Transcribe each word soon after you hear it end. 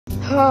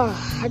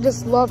I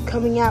just love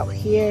coming out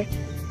here.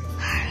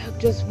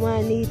 Just when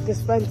I need to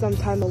spend some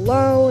time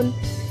alone.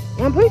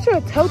 And I'm pretty sure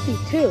it's healthy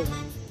too.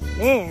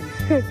 Man.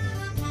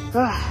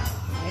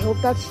 I hope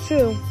that's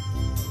true.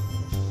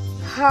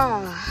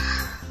 I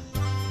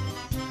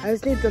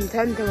just need some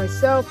time to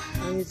myself.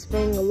 I need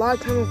spending a lot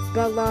of time with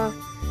Bella,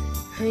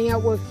 hanging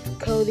out with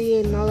Cody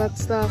and all that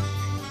stuff.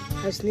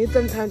 I just need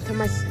some time to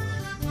myself.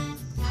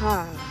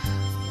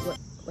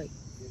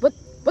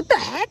 What the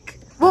heck?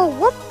 Whoa,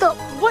 what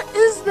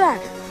is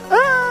that?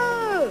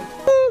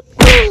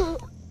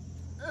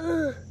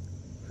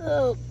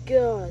 Oh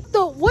God.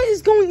 What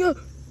is going on?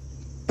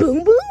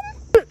 Boom boom?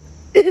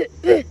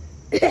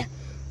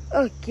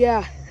 Oh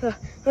God.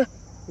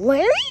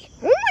 Larry?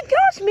 Oh my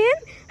gosh, man.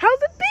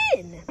 How's it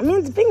been? I mean,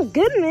 it's been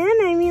good,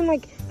 man. I mean,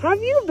 like, how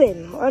have you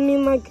been? I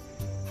mean, like,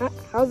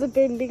 how's it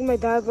been being my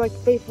dad's, like,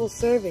 faithful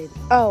servant?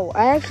 Oh,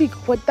 I actually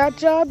quit that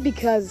job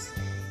because,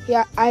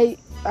 yeah,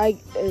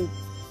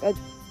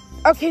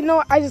 okay,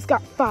 no, I just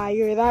got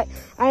fired. I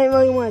didn't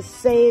really want to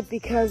say it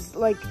because,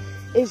 like,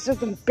 it's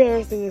just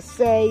embarrassing to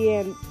say,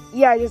 and,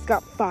 yeah, I just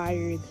got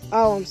fired.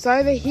 Oh, I'm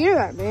sorry to hear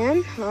that,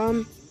 man.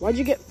 Why'd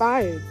you get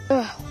fired?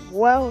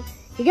 Well,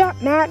 he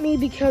got mad at me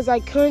because I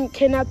couldn't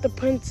kidnap the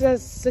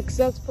princess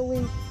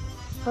successfully.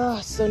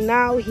 So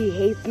now he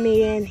hates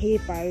me and he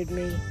fired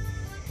me.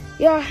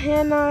 Yeah,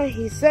 and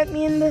he sent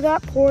me into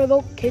that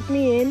portal, kicked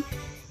me in,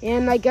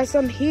 and I guess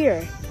I'm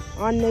here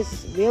on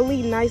this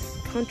really nice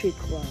country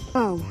club.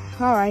 Oh,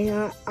 alright,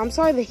 I'm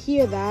sorry to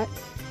hear that.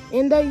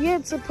 And yeah,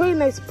 it's a pretty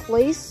nice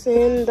place,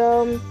 and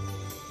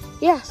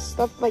yeah,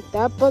 stuff like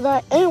that.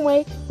 But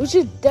anyway, we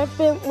should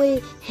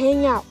definitely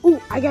hang out. Ooh,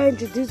 I gotta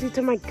introduce you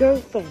to my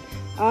girlfriend.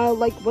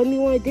 Like, when do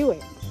you want to do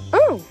it?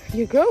 Oh,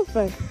 your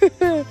girlfriend.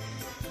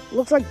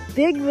 Looks like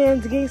Big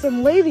Man's getting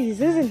some ladies,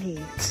 isn't he?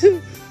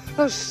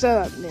 Oh,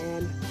 shut up,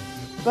 man.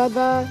 But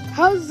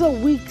how does a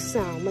week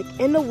sound? Like,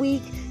 in a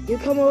week, you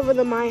come over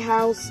to my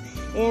house,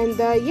 and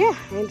yeah,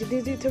 I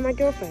introduce you to my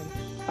girlfriend.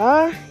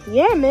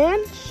 Yeah,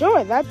 man,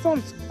 sure, that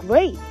sounds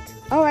great.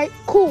 Alright,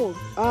 cool.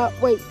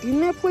 Wait, do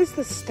you need a place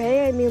to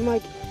stay? I mean,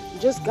 like, you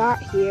just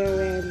got here,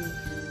 and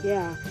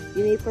yeah,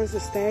 you need a place to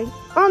stay?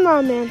 Oh,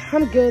 no, man,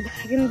 I'm good.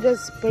 I can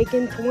just break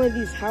into one of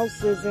these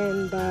houses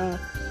and,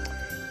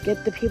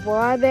 get the people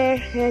out of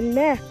there, and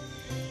yeah,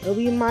 it'll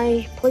be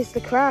my place to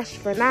crash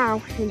for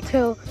now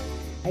until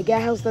I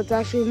get a house that's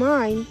actually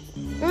mine.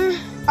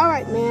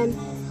 Alright, man.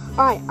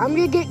 Alright, I'm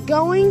gonna get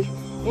going,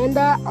 and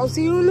I'll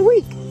see you in a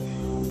week.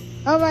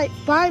 Alright,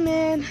 bye,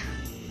 man.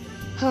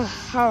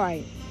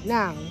 Alright,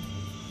 now,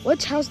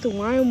 which house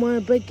do I want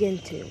to break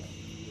into?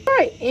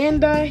 Alright,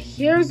 and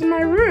here's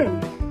my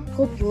room.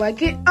 Hope you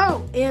like it.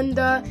 Oh, and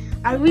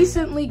I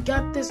recently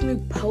got this new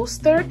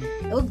poster.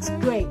 It looks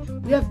great.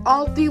 We have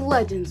all three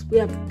legends. We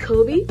have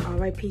Kobe,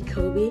 R.I.P.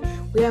 Kobe.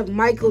 We have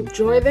Michael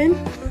Jordan.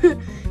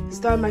 He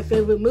starred in my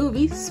favorite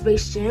movie,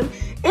 Space Jam.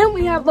 And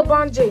we have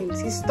LeBron James.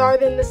 He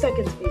starred in the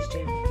second Space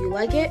Jam. Do you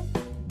like it?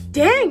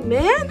 Dang,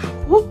 man.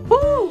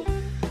 Woohoo!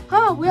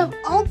 Oh, we have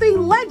all three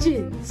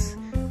legends.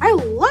 I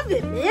love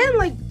it, man.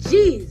 Like,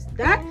 geez,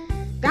 that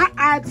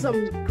adds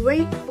some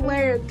great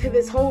flair to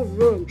this whole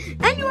room.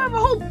 And you have a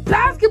whole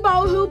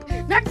basketball hoop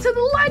next to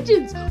the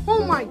legends.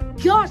 Oh my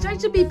gosh, I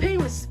should be paying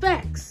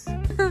respects.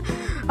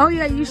 Oh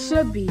yeah, you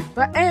should be.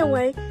 But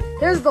anyway,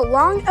 here's the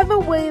long ever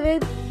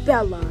waited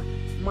Bella,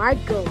 my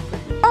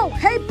girlfriend. Oh,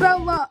 hey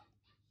Bella.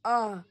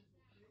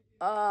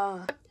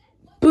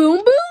 Boom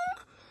Boom?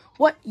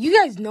 What, you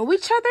guys know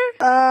each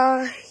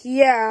other?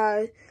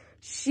 Yeah.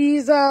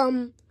 She's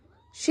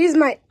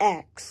my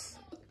ex.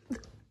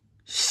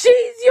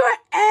 She's your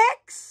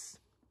ex?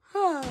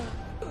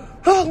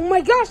 Oh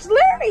my gosh,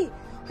 Larry!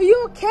 Are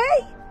you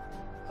okay?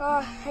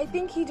 I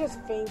think he just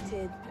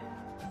fainted.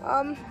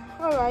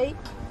 Alright.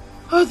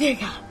 Oh, there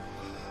you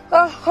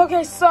go.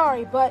 Okay,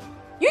 sorry, but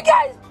you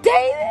guys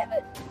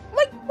dated?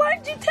 Like, why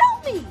didn't you tell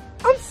me?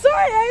 I'm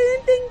sorry, I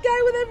didn't think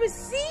I would ever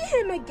see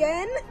him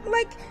again.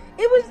 Like,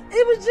 it was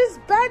just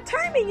bad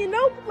timing, you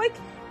know? Like,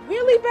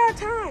 really bad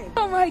time.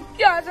 Oh my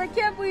gosh, I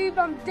can't believe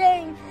I'm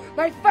dating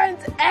my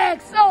friend's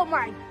ex. Oh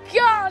my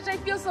gosh, I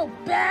feel so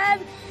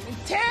bad and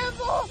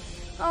terrible.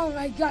 Oh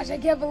my gosh, I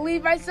can't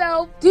believe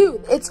myself.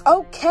 Dude, it's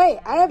okay.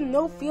 I have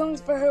no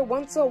feelings for her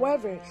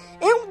whatsoever.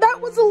 And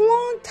that was a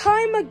long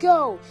time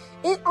ago.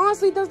 It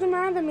honestly doesn't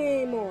matter to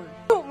me anymore.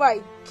 Oh my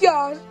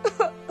gosh.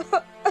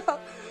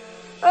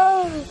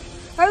 I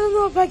don't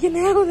know if I can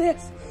handle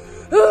this.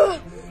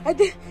 I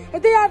think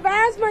I have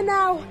asthma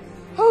now.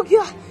 Oh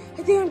god,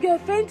 I think I'm gonna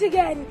faint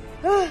again.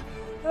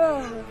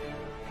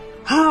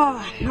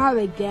 Not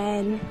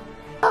again.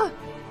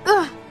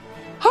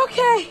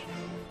 Okay.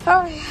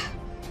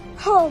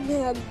 Oh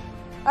man.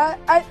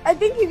 I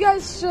think you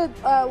guys should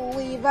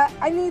leave.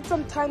 I need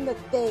some time to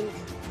think.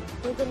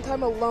 I need some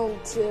time alone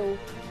too.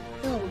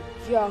 Oh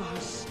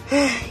gosh.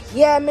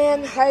 Yeah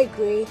man, I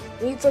agree.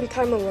 We need some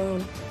time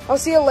alone. I'll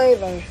see you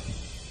later.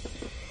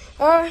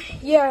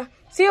 Yeah.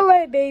 See you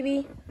later,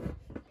 baby.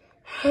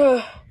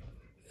 Oh,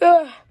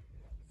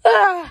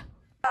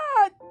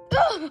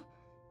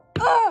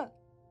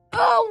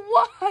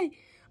 why?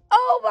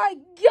 Oh my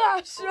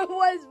gosh,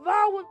 what is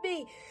wrong with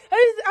me?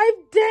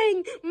 I'm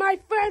dating my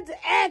friend's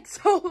ex.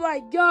 Oh my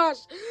gosh.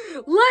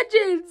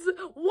 Legends,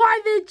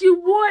 why didn't you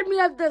warn me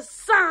of the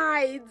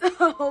signs?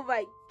 Oh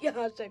my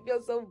gosh, I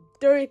feel so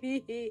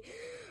dirty.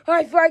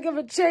 I feel like I'm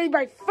gonna change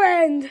my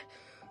friend.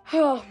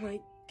 Oh my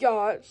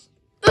gosh.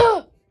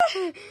 Ugh.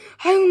 I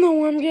don't know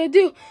what I'm gonna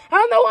do. I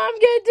don't know what I'm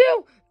gonna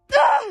do.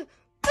 Ugh.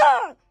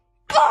 Ugh.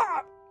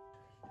 Ugh.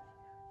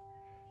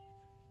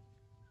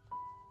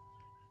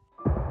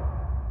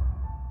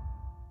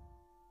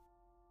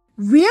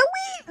 Really?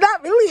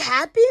 That really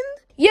happened?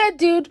 Yeah,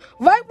 dude.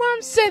 Right where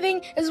I'm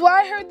sitting is where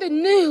I heard the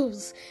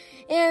news.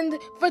 And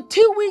for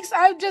 2 weeks,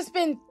 I've just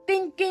been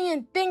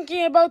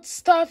thinking about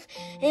stuff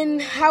and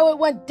how it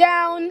went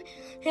down.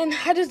 And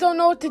I just don't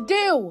know what to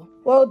do.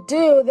 Well,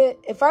 dude,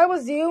 if I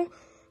was you,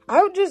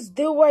 I would just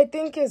do what I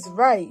think is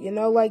right. You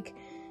know, like,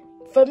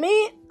 for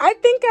me, I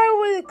think I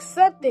would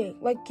accept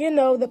it. Like, you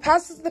know, the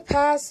past is the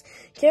past.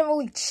 Can't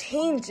really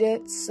change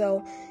it.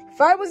 So, if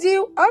I was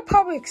you, I'd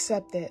probably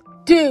accept it.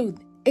 Dude.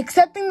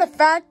 Accepting the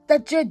fact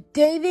that you're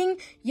dating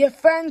your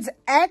friend's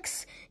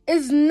ex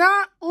is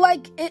not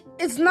like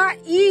it's not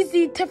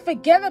easy to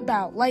forget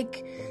about.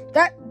 Like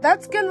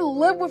that's gonna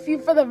live with you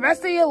for the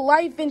rest of your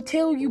life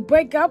until you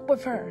break up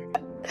with her.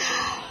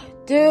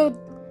 Dude,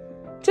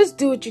 just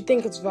do what you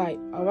think is right,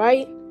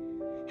 alright?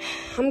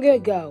 I'm gonna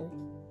go.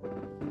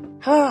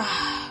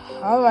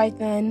 Alright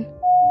then.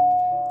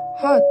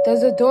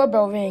 There's a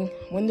doorbell ring.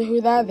 Wonder who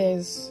that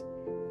is.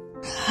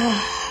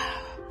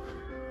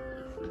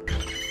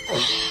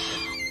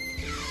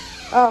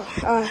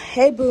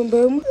 Hey, Boom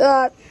Boom.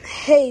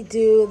 Hey,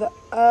 dude. Can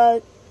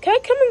I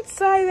come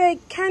inside? I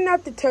kind of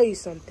have to tell you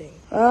something.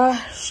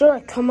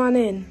 Sure, come on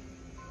in.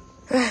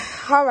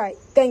 Alright,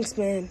 thanks,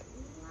 man.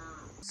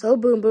 So,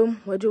 Boom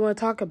Boom, what do you want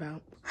to talk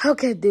about?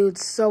 Okay, dude,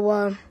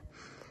 so,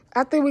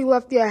 after we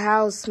left your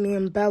house, me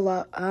and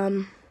Bella,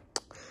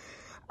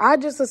 I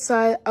just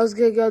decided I was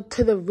gonna go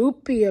to the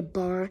root beer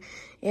bar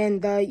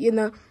and, you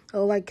know,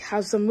 like,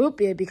 have some root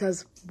beer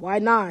because why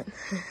not?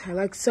 I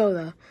like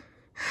soda.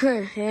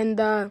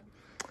 And,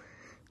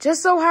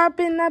 just so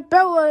happened that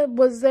Bella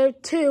was there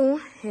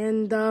too,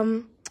 and,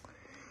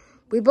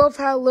 we both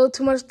had a little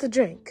too much to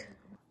drink.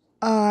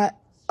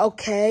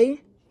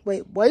 Okay.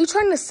 Wait, what are you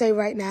trying to say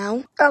right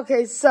now?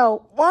 Okay,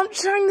 so, what I'm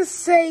trying to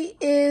say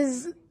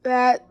is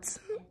that,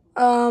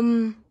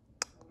 oh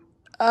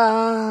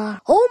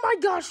my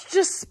gosh,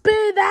 just spit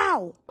it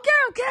out.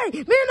 Okay, me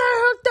and I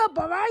hooked up,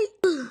 alright?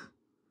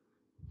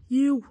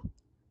 You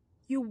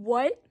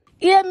what?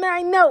 Yeah, man,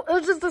 I know. It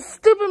was just a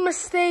stupid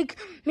mistake.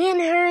 Me and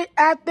her,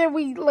 after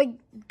we,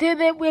 did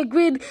it, we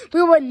agreed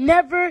we would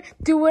never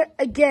do it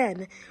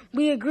again.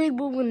 We agreed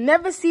we would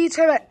never see each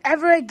other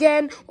ever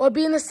again or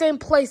be in the same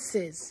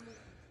places.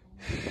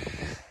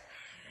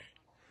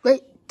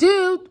 Wait,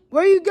 dude,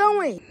 where are you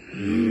going?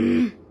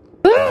 I'm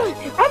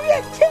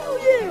gonna kill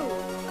you!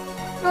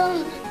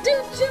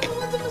 Dude, chill, it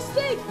was a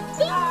mistake.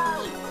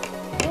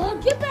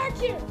 Get back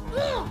here.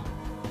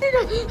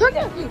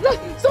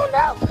 Someone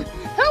help!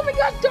 Help me,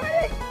 God darn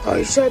it!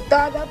 I should have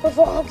thought that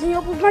before hooking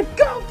up with my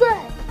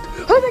girlfriend!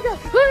 Oh my God!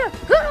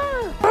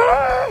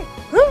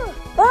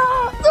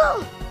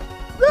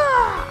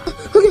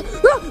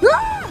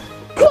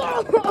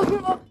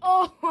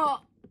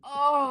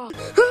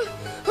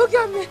 Oh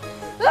God, man!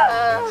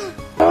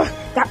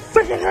 That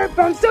freaking hurt,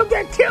 but I'm still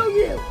gonna kill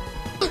you!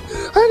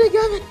 Oh my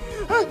God!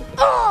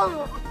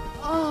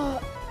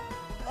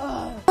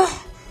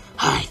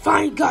 I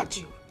finally got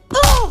you!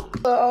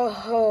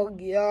 Oh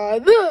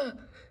God!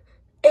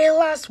 Any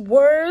last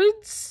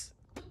words?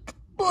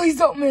 Please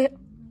don't, man.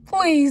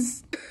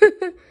 Please.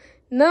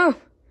 No.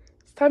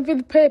 It's time for you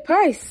to pay a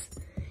price.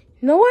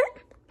 You know what?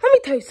 Let me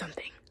tell you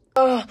something.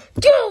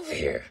 Get over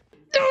here.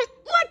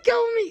 Let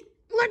go of me.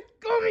 Let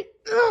go of me.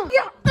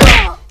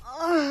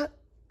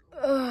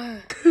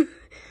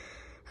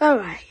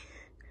 Alright.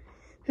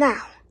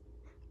 Now,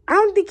 I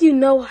don't think you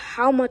know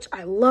how much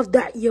I love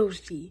that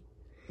Yoshi.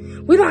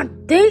 We went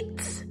on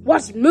dates,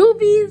 watched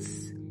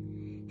movies,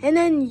 and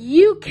then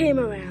you came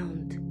around.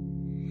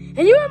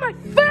 And you were my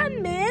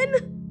friend, man!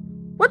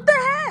 What the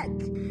heck?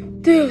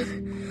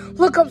 Dude,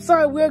 look, I'm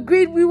sorry. We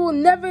agreed we will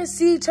never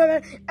see each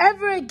other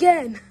ever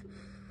again.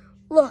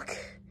 Look,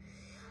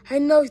 I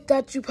know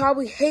that you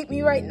probably hate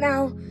me right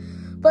now,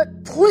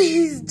 but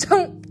please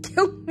don't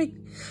kill me.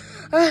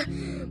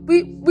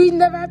 We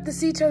never have to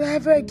see each other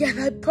ever again,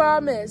 I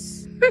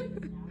promise.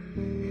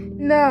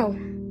 No.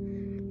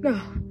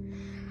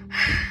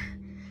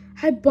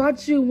 I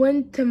brought you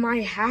into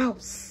my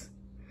house.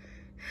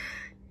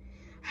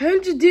 I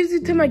introduced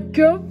you to my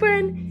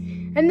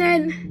girlfriend, and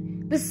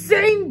then the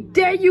same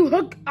day you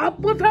hook up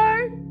with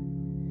her?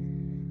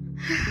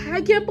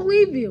 I can't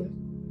believe you.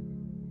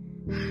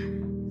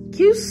 Can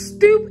you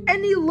stoop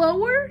any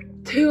lower?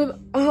 Dude,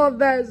 oh,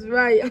 that's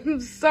right.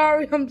 I'm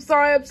sorry.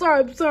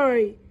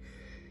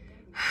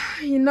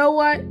 You know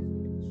what?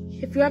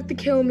 If you have to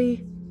kill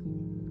me,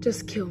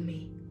 just kill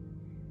me.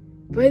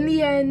 But in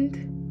the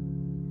end,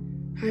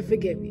 I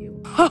forgive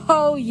you.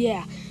 Oh,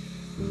 yeah.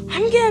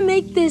 I'm gonna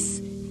make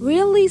this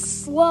really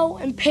slow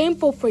and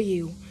painful for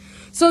you.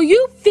 So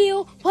you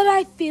feel what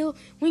I feel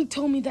when you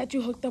told me that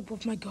you hooked up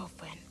with my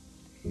girlfriend.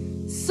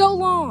 So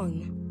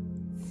long,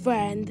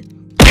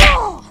 friend.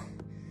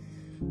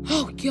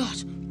 Oh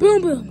gosh,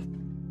 boom boom.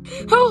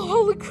 Oh,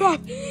 holy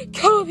crap,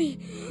 Cody.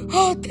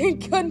 Oh,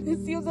 thank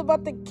goodness he was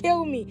about to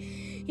kill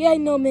me. Yeah, I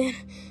know, man.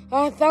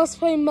 That was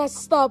pretty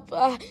messed up.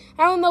 I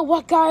don't know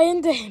what got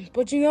into him,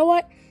 but you know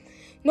what?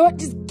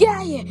 Just get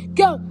out of here.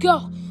 Go.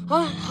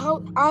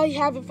 I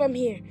have it from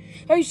here.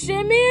 Are you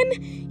sure, man?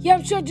 Yeah,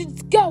 I'm sure.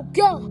 Just go.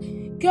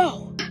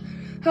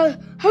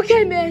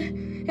 Okay,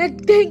 man.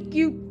 And thank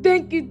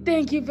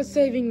you for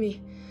saving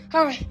me.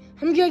 All right,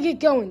 I'm gonna get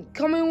going.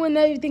 Come in when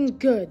everything's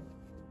good.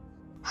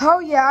 Oh,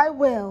 yeah, I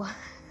will.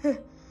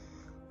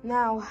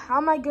 Now, how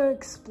am I gonna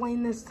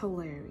explain this to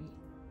Larry?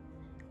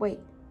 Wait,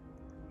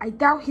 I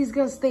doubt he's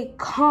gonna stay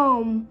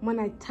calm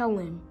when I tell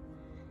him.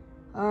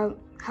 How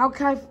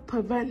can I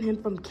prevent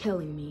him from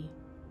killing me?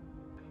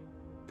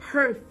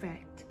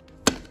 Perfect.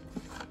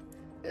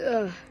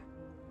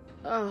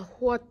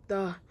 What?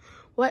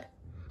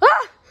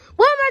 Ah!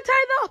 Where am I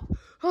tied up?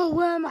 Oh,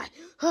 where am I?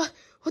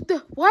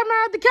 Why am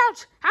I on the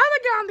couch? How did I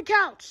get on the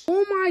couch?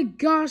 Oh my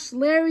gosh,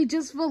 Larry,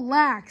 just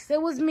relax.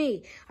 It was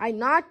me. I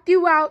knocked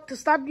you out to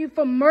stop you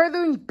from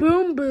murdering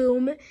Boom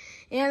Boom,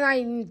 and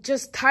I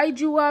just tied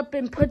you up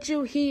and put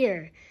you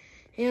here.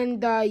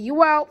 And you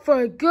were out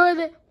for a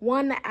good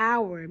 1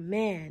 hour,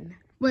 man.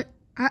 What?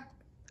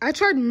 I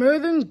tried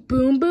murdering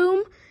Boom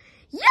Boom?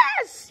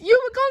 Yes! You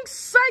were going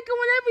psycho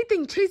and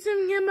everything,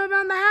 chasing him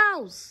around the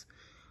house.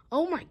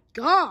 Oh my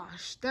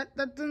gosh, that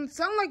doesn't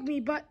sound like me,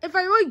 but if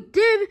I really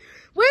did,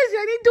 where's he?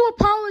 I need to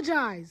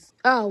apologize.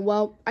 Oh,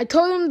 well, I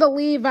told him to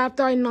leave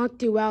after I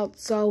knocked you out,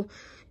 so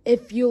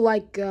if you,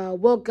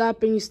 woke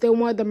up and you still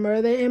wanted to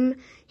murder him,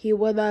 he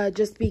would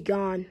just be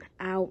gone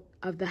out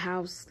of the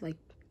house,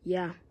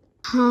 yeah.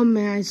 Oh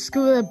man, I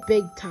screwed up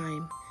big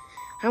time.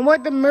 I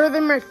wanted to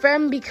murder my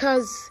friend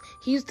because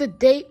he used to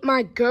date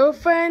my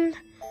girlfriend.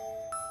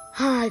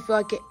 I feel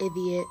like an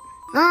idiot.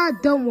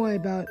 Don't worry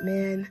about it,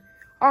 man.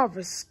 All of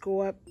us screw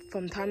up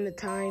from time to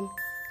time,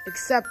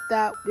 except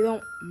that we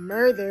don't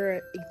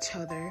murder each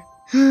other.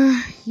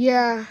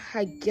 Yeah,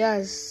 I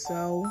guess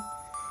so.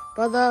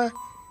 But, I'm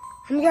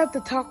gonna have to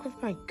talk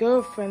with my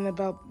girlfriend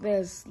about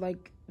this.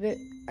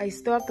 I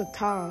still have to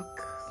talk.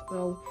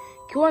 So,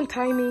 can you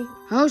untie me?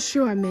 Oh,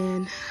 sure,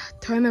 man.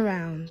 Turn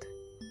around.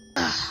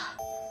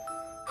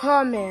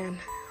 Oh, man.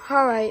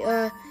 All right,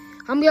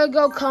 I'm gonna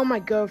go call my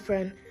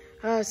girlfriend.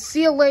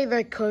 See you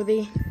later,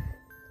 Cody.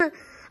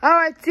 All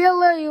right, see you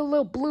later, you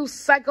little blue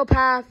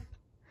psychopath.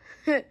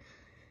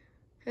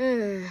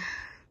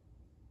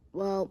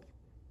 Well,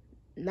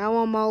 now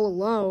I'm all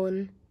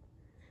alone.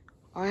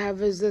 All I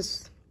have is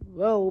this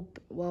rope,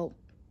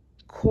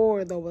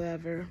 cord or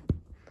whatever.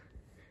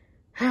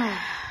 Man,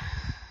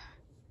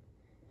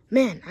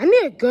 I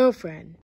need a girlfriend.